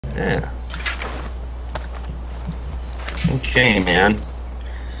Yeah. Okay, man.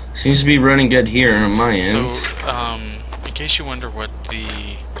 Seems to be running good here on my end. So, in case you wonder what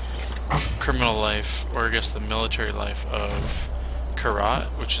the criminal life, or I guess the military life of Karat,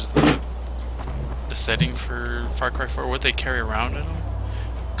 which is the setting for Far Cry 4, what they carry around in them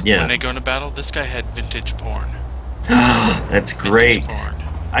when they go into battle, this guy had vintage porn. That's great. Vintage porn.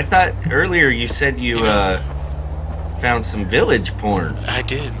 I thought earlier you said you found some village porn. I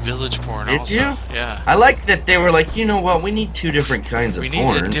did village porn. Did also. you? Yeah. I like that they were like, you know what? We need two different kinds of We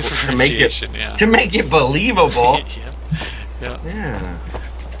porn need a differentiation. to make it believable. Yeah. Yeah.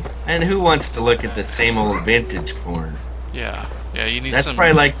 And who wants to look at the same old vintage porn? Yeah. Yeah. You need That's some.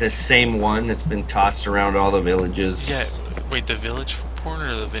 probably like the same one that's been tossed around all the villages. Yeah. Wait, the village porn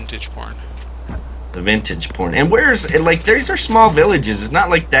or the vintage porn? The vintage porn. And like, these are small villages. It's not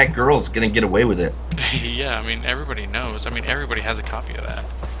like that girl's gonna get away with it. Yeah, I mean, everybody knows. I mean, everybody has a copy of that.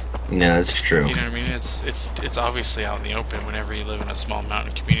 Yeah, that's true. You know what I mean? It's obviously out in the open whenever you live in a small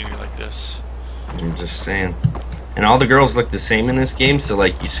mountain community like this. I'm just saying. And all the girls look the same in this game, so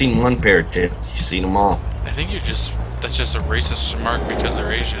like, you've seen one pair of tits, you've seen them all. I think that's just a racist remark because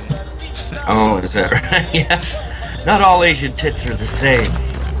they're Asian. Oh, is that right? Yeah. Not all Asian tits are the same.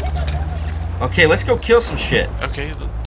 Okay, let's go kill some shit. Okay,